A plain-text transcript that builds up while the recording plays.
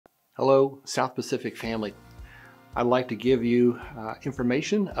Hello, South Pacific family. I'd like to give you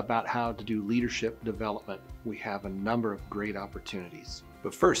information about how to do leadership development. We have a number of great opportunities.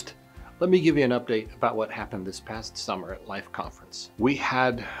 But first, let me give you an update about what happened this past summer at Life Conference. We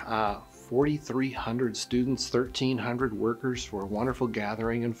had 4,300 students, 1,300 workers for a wonderful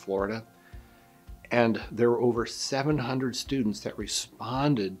gathering in Florida. And there were over 700 students that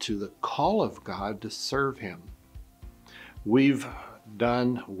responded to the call of God to serve Him.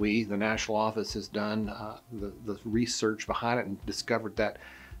 The national office has done the research behind it and discovered that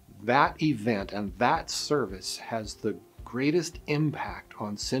that event and that service has the greatest impact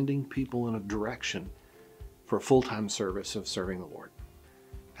on sending people in a direction for full-time service of serving the Lord.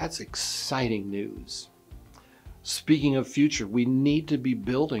 That's exciting news. Speaking of future, we need to be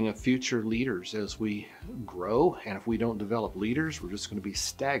building a future leaders as we grow, and if we don't develop leaders, we're just going to be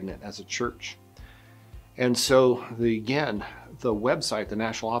stagnant as a church. And so the website the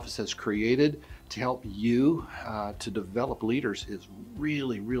national office has created to help you to develop leaders is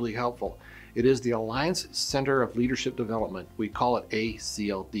really, really helpful. It is the Alliance Center of Leadership Development. We call it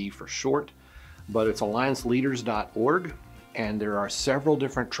ACLD for short, but it's allianceleaders.org. And there are several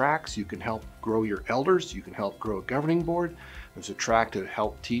different tracks. You can help grow your elders. You can help grow a governing board. There's a track to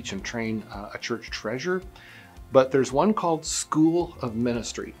help teach and train a church treasurer. But there's one called School of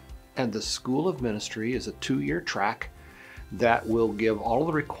Ministry. And the School of Ministry is a 2-year track that will give all of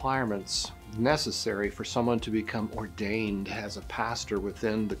the requirements necessary for someone to become ordained as a pastor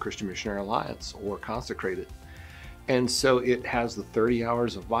within the Christian Missionary Alliance or consecrated. And so it has the 30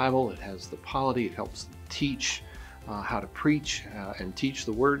 hours of Bible. It has the polity. It helps teach how to preach and teach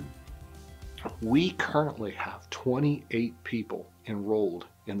the Word. We currently have 28 people enrolled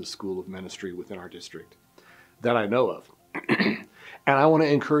in the School of Ministry within our district that I know of. And I want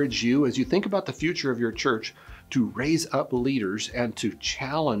to encourage you, as you think about the future of your church, to raise up leaders and to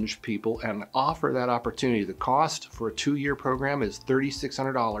challenge people and offer that opportunity. The cost for a 2-year program is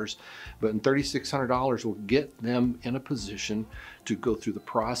 $3,600, but $3,600 will get them in a position to go through the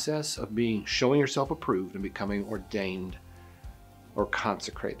process of showing yourself approved and becoming ordained or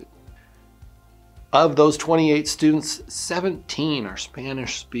consecrated. Of those 28 students, 17 are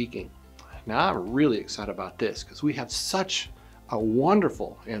Spanish speaking. Now I'm really excited about this because we have such a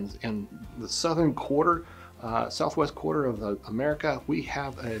wonderful, in the southern quarter, southwest quarter of America, we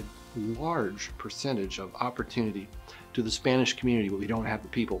have a large percentage of opportunity to the Spanish community, but we don't have the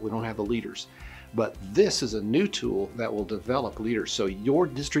people, we don't have the leaders. But this is a new tool that will develop leaders. So your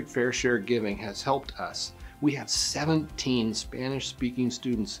district fair share giving has helped us. We have 17 Spanish speaking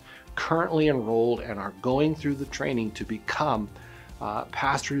students currently enrolled and are going through the training to become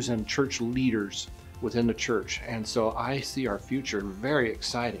pastors and church leaders within the church. And so I see our future very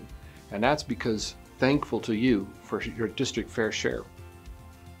exciting. And that's because, thankful to you for your district fair share,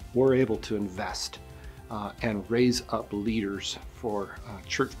 we're able to invest and raise up leaders for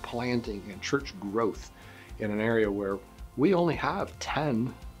church planting and church growth in an area where we only have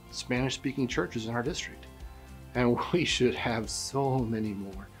 10 Spanish-speaking churches in our district. And we should have so many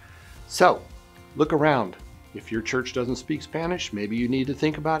more. So look around. If your church doesn't speak Spanish, maybe you need to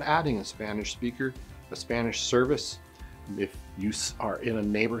think about adding a Spanish speaker, a Spanish service. If you are in a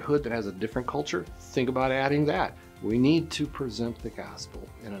neighborhood that has a different culture, think about adding that. We need to present the gospel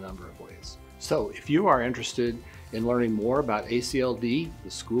in a number of ways. So if you are interested in learning more about ACLD, the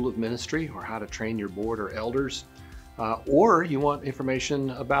School of Ministry, or how to train your board or elders, or you want information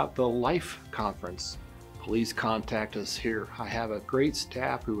about the Life Conference, please contact us here. I have a great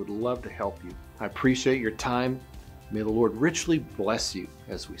staff who would love to help you. I appreciate your time. May the Lord richly bless you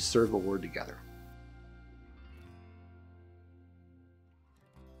as we serve the Lord together.